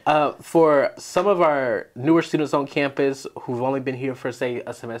 For some of our newer students on campus who've only been here for, say,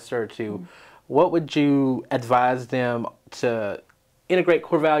 a semester or two, what would you advise them to integrate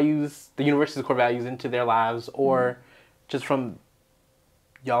core values, the university's core values, into their lives, or just from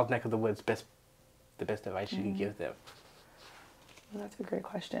y'all's neck of the woods, the best advice you can give them? Well, that's a great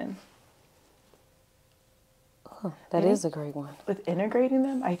question. Oh, that is a great one. With integrating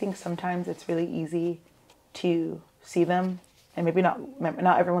them, I think sometimes it's really easy to see them, and maybe not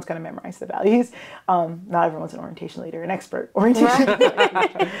everyone's going to memorize the values. Not everyone's an orientation leader, an expert orientation leader.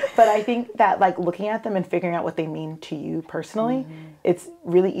 But I think that like looking at them and figuring out what they mean to you personally, it's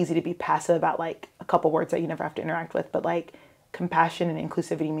really easy to be passive about like a couple words that you never have to interact with. But like compassion and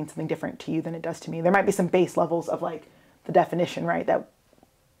inclusivity means something different to you than it does to me. There might be some base levels of like the definition, right, that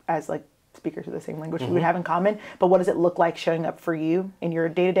as like speakers of the same language we would have in common. But what does it look like showing up for you in your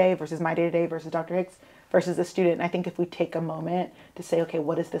day-to-day versus my day-to-day versus Dr. Hicks versus a student? And I think if we take a moment to say, okay,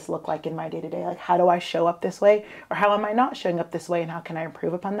 what does this look like in my day-to-day? Like, how do I show up this way? Or how am I not showing up this way? And how can I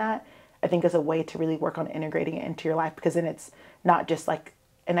improve upon that? I think is a way to really work on integrating it into your life, because then it's not just like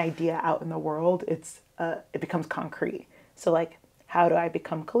an idea out in the world. It becomes concrete. So like, how do I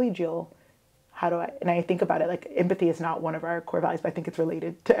become collegial? And I think about it, like empathy is not one of our core values, but I think it's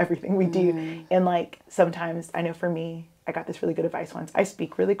related to everything we do. And like, sometimes I know for me, I got this really good advice once. I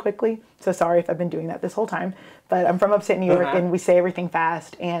speak really quickly. So sorry if I've been doing that this whole time, but I'm from upstate New York and we say everything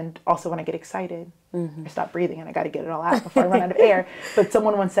fast. And also when I get excited, I stop breathing and I got to get it all out before I run out of air. But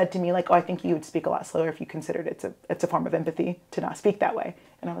someone once said to me like, oh, I think you would speak a lot slower if you considered it's a form of empathy to not speak that way.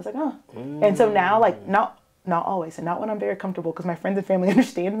 And I was like, oh. And so now like, not always, and not when I'm very comfortable, because my friends and family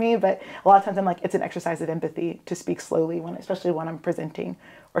understand me, but a lot of times I'm like, it's an exercise of empathy to speak slowly, especially when I'm presenting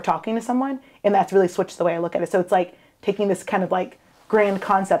or talking to someone, and that's really switched the way I look at it. So it's like taking this kind of like grand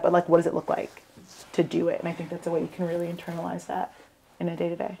concept, but like, what does it look like to do it? And I think that's a way you can really internalize that in a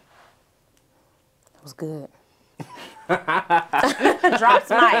day-to-day. That was good. Drops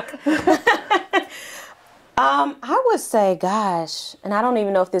mic. I would say, gosh, and I don't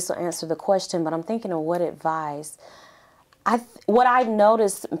even know if this will answer the question, but I'm thinking of what advice. What I've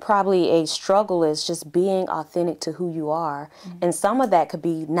noticed probably a struggle is just being authentic to who you are. And some of that could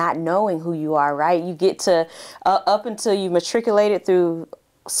be not knowing who you are, right? You get to, up until you matriculated through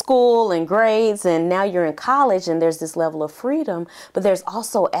school and grades, and now you're in college and there's this level of freedom, but there's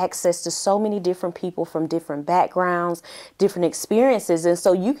also access to so many different people from different backgrounds, different experiences, and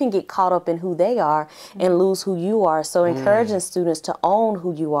so you can get caught up in who they are and lose who you are. So encouraging students to own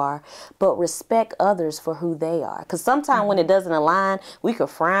who you are, but respect others for who they are, because sometimes when it doesn't align, we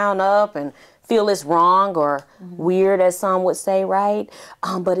could frown up and feel it's wrong or weird, as some would say, right?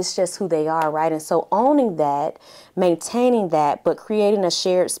 But it's just who they are, right? And so owning that, maintaining that, but creating a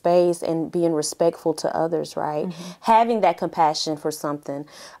shared space and being respectful to others, right? Having that compassion for something.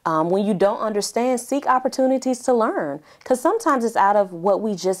 When you don't understand, seek opportunities to learn, because sometimes it's out of what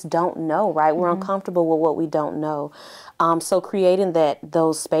we just don't know, right? We're uncomfortable with what we don't know. So creating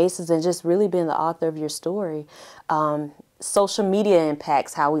those spaces and just really being the author of your story. Social media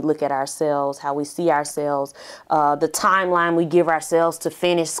impacts how we look at ourselves, how we see ourselves, the timeline we give ourselves to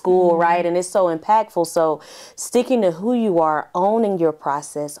finish school, right? And it's so impactful. So sticking to who you are, owning your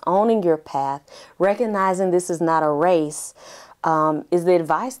process, owning your path, recognizing this is not a race, is the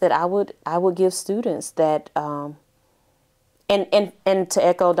advice that I would give students. That and to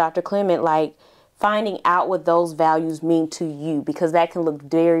echo Dr. Clement, like finding out what those values mean to you, because that can look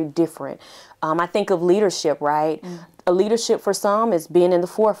very different. I think of leadership, right? A leadership for some is being in the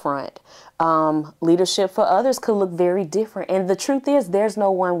forefront. Leadership for others could look very different. And the truth is, there's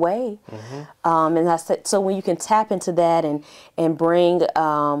no one way. And so when you can tap into that and bring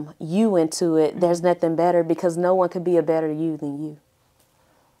you into it, there's nothing better, because no one could be a better you than you.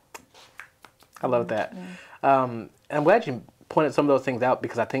 I love that. I'm glad you pointed some of those things out,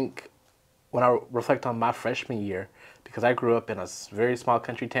 because I think when I reflect on my freshman year, because I grew up in a very small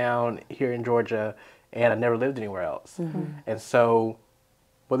country town here in Georgia, and I never lived anywhere else. And so,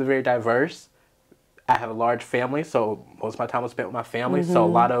 we're very diverse. I have a large family, so most of my time was spent with my family. So a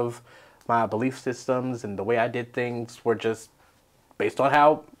lot of my belief systems and the way I did things were just based on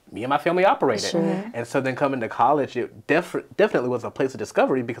how me and my family operated. And so then coming to college, it definitely was a place of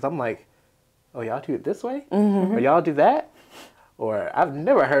discovery, because I'm like, oh, y'all do it this way? Or y'all do that? Or I've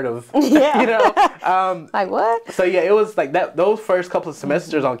never heard of, you know. Like what? So yeah, it was like that. Those first couple of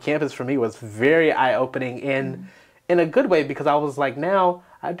semesters on campus for me was very eye-opening in a good way, because I was like, now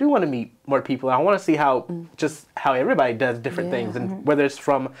I do want to meet more people. I want to see how everybody does different things, and whether it's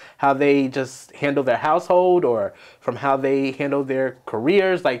from how they just handle their household or from how they handle their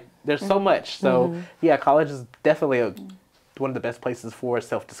careers. Like there's so much. So yeah, college is definitely one of the best places for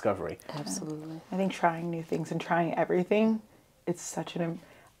self-discovery. Absolutely. I think trying new things and trying everything, it's such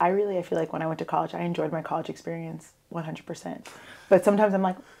I feel like when I went to college, I enjoyed my college experience 100%. But sometimes I'm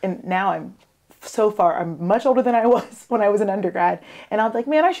like, and now I'm much older than I was when I was an undergrad. And I'm like,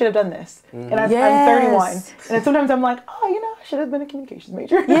 man, I should have done this. And I'm 31. And then sometimes I'm like, oh, I should have been a communications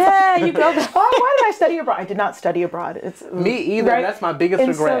major. Yeah, you go. Why did I study abroad? I did not study abroad. It's Me either. Right? That's my biggest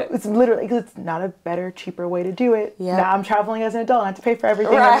regret. So it's literally, because it's not a better, cheaper way to do it. Yeah. Now I'm traveling as an adult. I have to pay for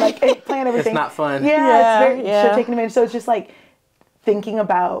everything. Right. I'm like, plan everything. It's not fun. Yeah, it's very, taking advantage. So it's just like thinking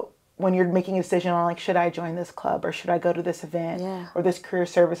about when you're making a decision on like, should I join this club or should I go to this event or this career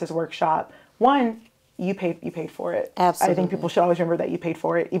services workshop? One, you paid for it. Absolutely. I think people should always remember that you paid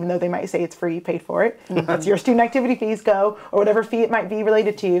for it, even though they might say it's free, you paid for it. That's your student activity fees go, or whatever fee it might be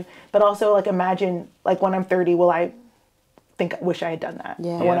related to. But also like imagine like when I'm 30, will I wish I had done that?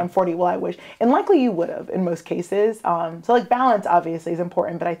 Yeah. Or when I'm 40, will I wish? And likely you would have in most cases. So like balance obviously is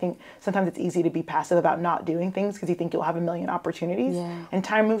important, but I think sometimes it's easy to be passive about not doing things because you think you'll have a million opportunities. Yeah. And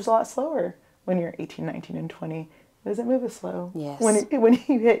time moves a lot slower when you're 18, 19, and 20. It doesn't move as slow Yes. when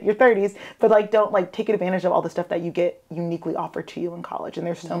you hit your 30s. But like don't like take advantage of all the stuff that you get uniquely offered to you in college. And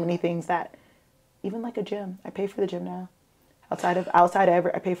there's so many things that, even like a gym, I pay for the gym now. I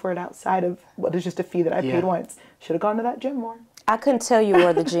pay for it outside of what is just a fee that I paid once. Should have gone to that gym more. I couldn't tell you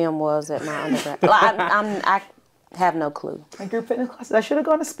where the gym was at my undergrad. I have no clue. My group fitness classes, I should have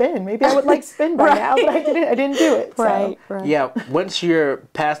gone to spin. Maybe I would like spin by now, but I didn't do it. So. Right. Yeah, once you're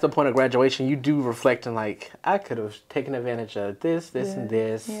past the point of graduation, you do reflect on like, I could have taken advantage of this, and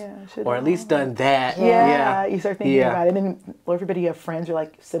this, or at least done that. Yeah, you start thinking about it. And then everybody, you have friends or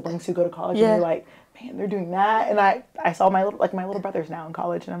like siblings who go to college and you're like, man, they're doing that. And I saw my little brothers now in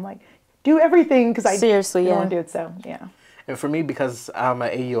college and I'm like, do everything because I seriously don't want to do it. So, yeah. And for me, because I'm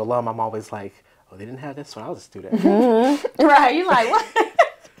an AU alum, I'm always like, oh, they didn't have this when I was a student. Right, you're like, what?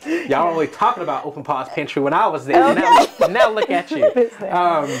 Y'all were only talking about open pause pantry when I was there. Okay. Now look at you.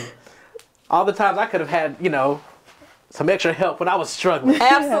 All the times I could have had, some extra help when I was struggling.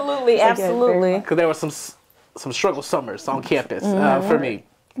 Absolutely, absolutely. Because there were some struggle summers on campus for me.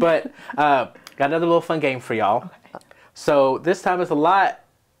 But got another little fun game for y'all. Okay. So this time it's a lot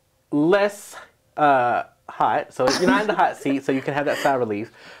less hot. So you're not in the hot seat, so you can have that sigh of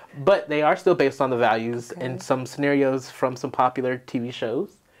relief. But they are still based on the values and some scenarios from some popular TV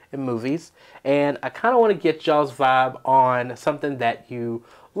shows and movies. And I kind of want to get y'all's vibe on something that you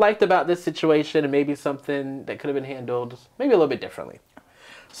liked about this situation and maybe something that could have been handled maybe a little bit differently.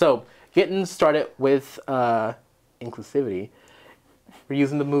 So getting started with inclusivity, we're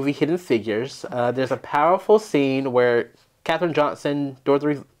using the movie Hidden Figures. There's a powerful scene where Katherine Johnson,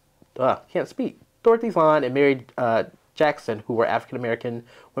 Dorothy Vaughan, and Mary Jackson, who were African-American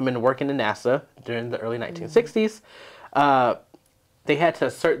women working in NASA during the early 1960s, they had to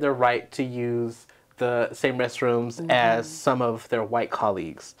assert their right to use the same restrooms as some of their white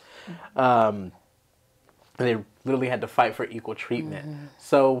colleagues. They literally had to fight for equal treatment.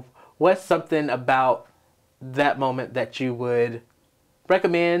 So what's something about that moment that you would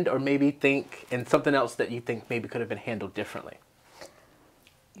recommend or maybe think, and something else that you think maybe could have been handled differently?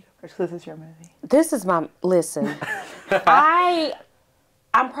 This is your movie. This is my, listen, I'm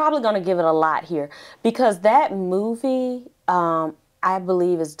probably going to give it a lot here because that movie, I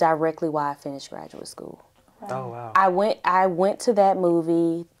believe is directly why I finished graduate school. Oh, wow. I went to that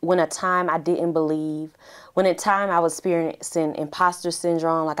movie when a time I didn't believe, when a time I was experiencing imposter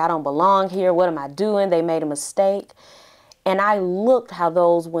syndrome, like I don't belong here, what am I doing? They made a mistake. And I looked how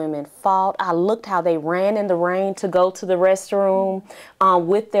those women fought. I looked how they ran in the rain to go to the restroom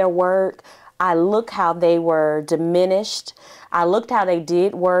with their work. I looked how they were diminished. I looked how they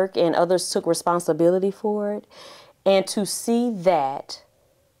did work and others took responsibility for it. And to see that,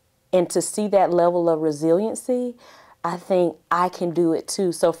 and to see that level of resiliency, I think I can do it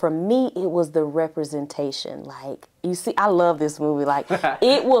too. So for me, it was the representation. Like, you see, I love this movie. Like,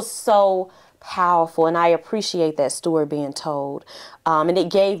 it was so powerful, and I appreciate that story being told. And it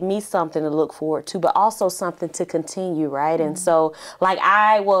gave me something to look forward to, but also something to continue, right? And so, like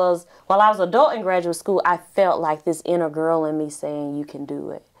while I was adult in graduate school, I felt like this inner girl in me saying, you can do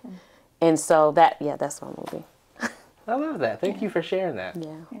it. And so that's my movie. I love that. Thank you for sharing that.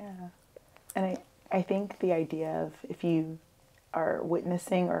 Yeah. And I think the idea of if you are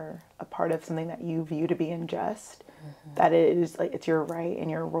witnessing or a part of something that you view to be unjust, that it is like it's your right and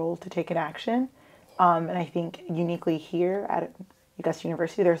your role to take an action. And I think uniquely here at Augusta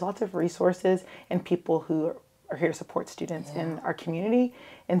University, there's lots of resources and people who are here to support students in our community.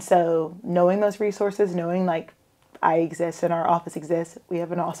 And so knowing those resources, knowing like I exist and our office exists. We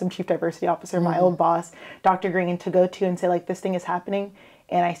have an awesome chief diversity officer, my old boss, Dr. Green, to go to and say, like, this thing is happening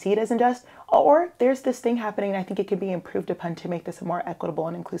and I see it as unjust, or there's this thing happening and I think it could be improved upon to make this a more equitable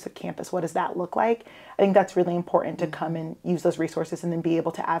and inclusive campus. What does that look like? I think that's really important to come and use those resources and then be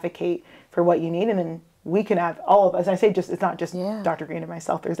able to advocate for what you need. And then we can have all of us, I say, just it's not just Dr. Green and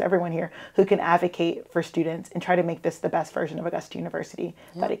myself, there's everyone here who can advocate for students and try to make this the best version of Augusta University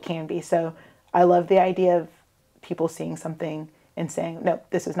that it can be. So I love the idea of people seeing something and saying, no,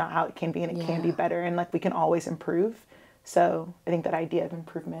 this is not how it can be, and it can be better, and like we can always improve. So I think that idea of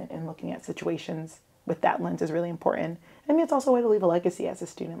improvement and looking at situations with that lens is really important. I mean, it's also a way to leave a legacy as a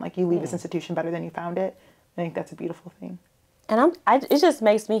student. Like, you leave this institution better than you found it. I think that's a beautiful thing. And it just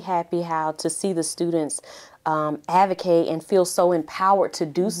makes me happy how to see the students advocate and feel so empowered to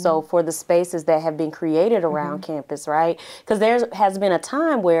do so for the spaces that have been created around campus, right? Because there has been a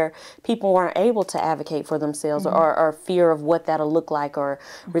time where people weren't able to advocate for themselves or fear of what that'll look like or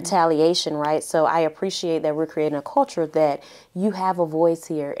retaliation, right? So I appreciate that we're creating a culture that you have a voice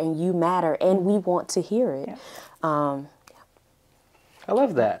here and you matter and we want to hear it. I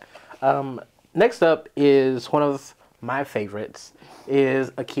love that. Next up is one of my favorites, is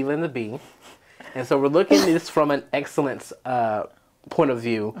Aquila and the Bee. And so we're looking at this from an excellence point of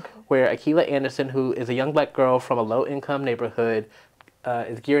view, where Aquila Anderson, who is a young black girl from a low-income neighborhood,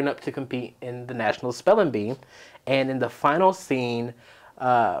 is gearing up to compete in the National Spelling Bee. And in the final scene,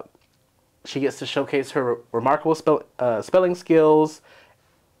 she gets to showcase her remarkable spelling skills,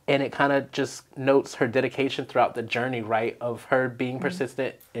 and it kind of just notes her dedication throughout the journey, right, of her being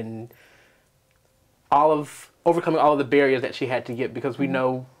persistent in overcoming all of the barriers that she had to get, because we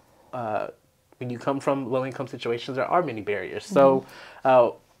know when you come from low-income situations, there are many barriers. So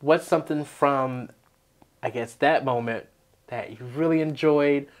what's something from, I guess, that moment that you really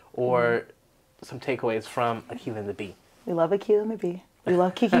enjoyed, or some takeaways from Aquila and the Bee? We love Aquila and the Bee. We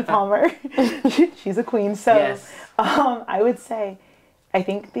love Kiki Palmer. She's a queen. So I would say, I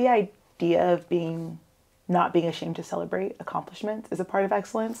think the idea of not being ashamed to celebrate accomplishments is a part of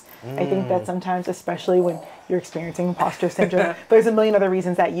excellence. I think that sometimes, especially when you're experiencing imposter syndrome, there's a million other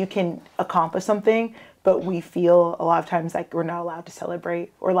reasons that you can accomplish something, but we feel a lot of times like we're not allowed to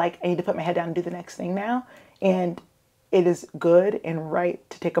celebrate, or like, I need to put my head down and do the next thing now. And it is good and right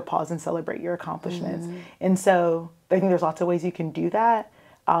to take a pause and celebrate your accomplishments. And so I think there's lots of ways you can do that.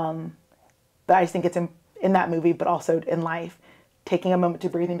 But I just think it's in that movie, but also in life, taking a moment to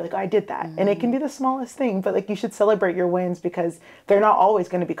breathe and be like, oh, I did that. And it can be the smallest thing, but like, you should celebrate your wins, because they're not always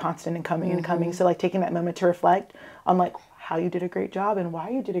going to be constant and coming and coming. So like, taking that moment to reflect on like how you did a great job and why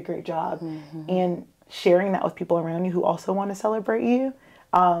you did a great job, and sharing that with people around you who also want to celebrate you,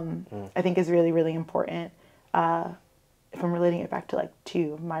 I think is really, really important. If I'm relating it back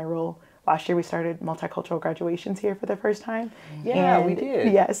to my role, last year we started multicultural graduations here for the first time. Yeah, and we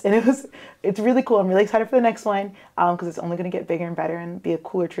did. Yes, and it's really cool. I'm really excited for the next one, because it's only going to get bigger and better and be a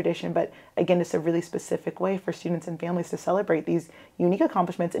cooler tradition. But again, it's a really specific way for students and families to celebrate these unique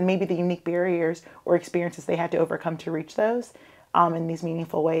accomplishments and maybe the unique barriers or experiences they had to overcome to reach those in these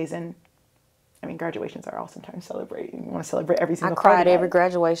meaningful ways. And I mean, graduations are all sometimes celebrated. You want to celebrate every single I cried part of every it.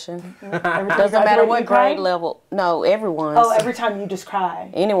 graduation. Doesn't matter what grade level. No, everyone's. Oh, every time you just cry.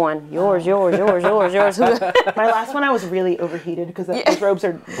 Anyone. Yours. My last one, I was really overheated because those robes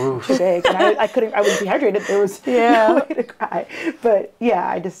are too big, and I was dehydrated. There was no way to cry. But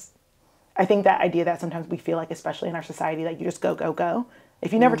yeah, I think that idea that sometimes we feel like, especially in our society, like you just go, go, go.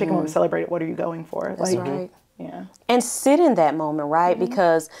 If you never take a moment to celebrate it, what are you going for? That's right. Yeah. And sit in that moment, right?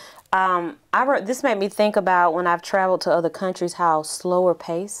 Because this made me think about when I've traveled to other countries, how slower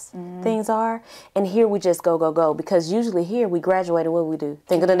pace things are. And here we just go, go, go. Because usually here we graduate and what do we do?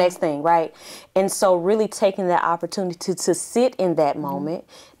 Think of the next thing, right? And so really taking that opportunity to sit in that moment,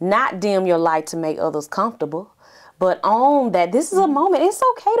 not dim your light to make others comfortable, but own that this is a moment. It's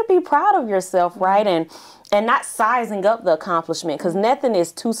okay to be proud of yourself, right? And not sizing up the accomplishment, because nothing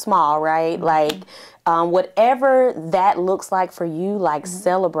is too small, right? Like whatever that looks like for you, like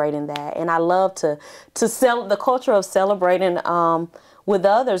celebrating that. And I love to the culture of celebrating with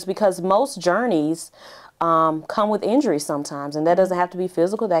others, because most journeys come with injuries sometimes, and that doesn't have to be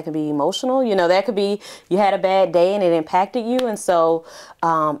physical. That can be emotional. You know, that could be you had a bad day and it impacted you, and so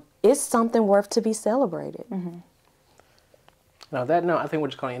it's something worth to be celebrated. Now that note, I think we're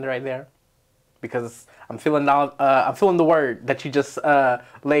just going to end it right there, because I'm feeling the word that you just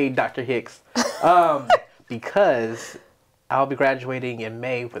laid, Dr. Hicks, because I'll be graduating in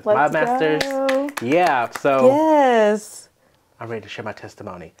May with my master's. Go. Yeah, so yes, I'm ready to share my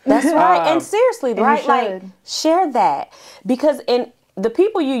testimony. That's right. And seriously, and right? Like, share that, because the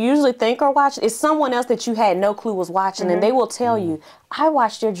people you usually think are watching is someone else that you had no clue was watching, and they will tell you, I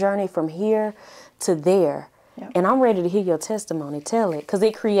watched your journey from here to there, and I'm ready to hear your testimony. Tell it, because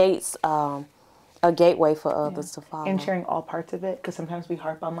it creates a gateway for others to follow. And sharing all parts of it, because sometimes we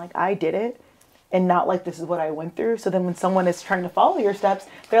harp on like, I did it, and not like this is what I went through. So then when someone is trying to follow your steps,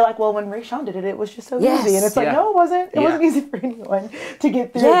 they're like, well, when Rayshawn did it, it was just so easy. And it's like, no, it wasn't. It wasn't easy for anyone to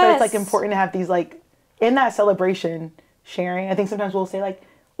get through it. But it's like important to have these, like, in that celebration, sharing. I think sometimes we'll say like,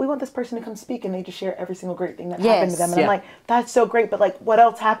 we want this person to come speak, and they just share every single great thing that happened to them. And I'm like, that's so great, but like, what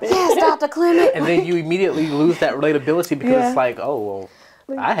else happened? Yes, Dr. Clement. And then you immediately lose that relatability because it's like, oh, well,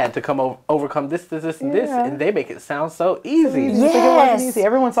 I had to overcome this, and this, and they make it sound so easy. Yes. Like, it wasn't easy.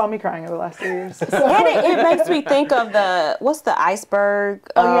 Everyone saw me crying over the last 3 years. So. And it makes me think of what's the iceberg?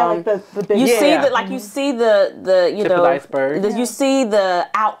 Like the big. You see you see the tip of the iceberg. You see the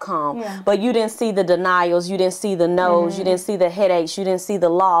outcome, but you didn't see the denials. You didn't see the no's. You didn't see the headaches. You didn't see the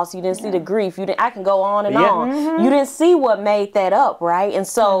loss. You didn't see the grief. I can go on and on. You didn't see what made that up, right? And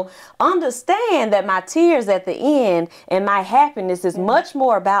so understand that my tears at the end and my happiness is much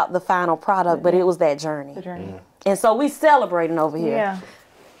more about the final product, but it was that journey. The journey. And so we celebrating over here. Yeah.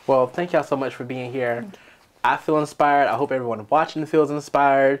 Well, thank y'all so much for being here. I feel inspired. I hope everyone watching feels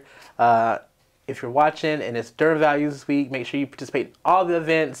inspired. If you're watching and it's during Values Week, make sure you participate in all the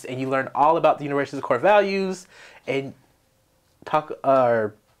events and you learn all about the university's core values and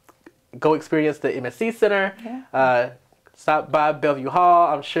go experience the MSC Center. Stop by Bellevue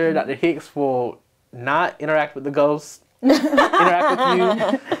Hall. I'm sure Dr. Hicks will not interact with the ghosts. Interact with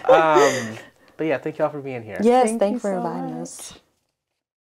you. But yeah, thank y'all for being here. Yes, thanks for inviting us.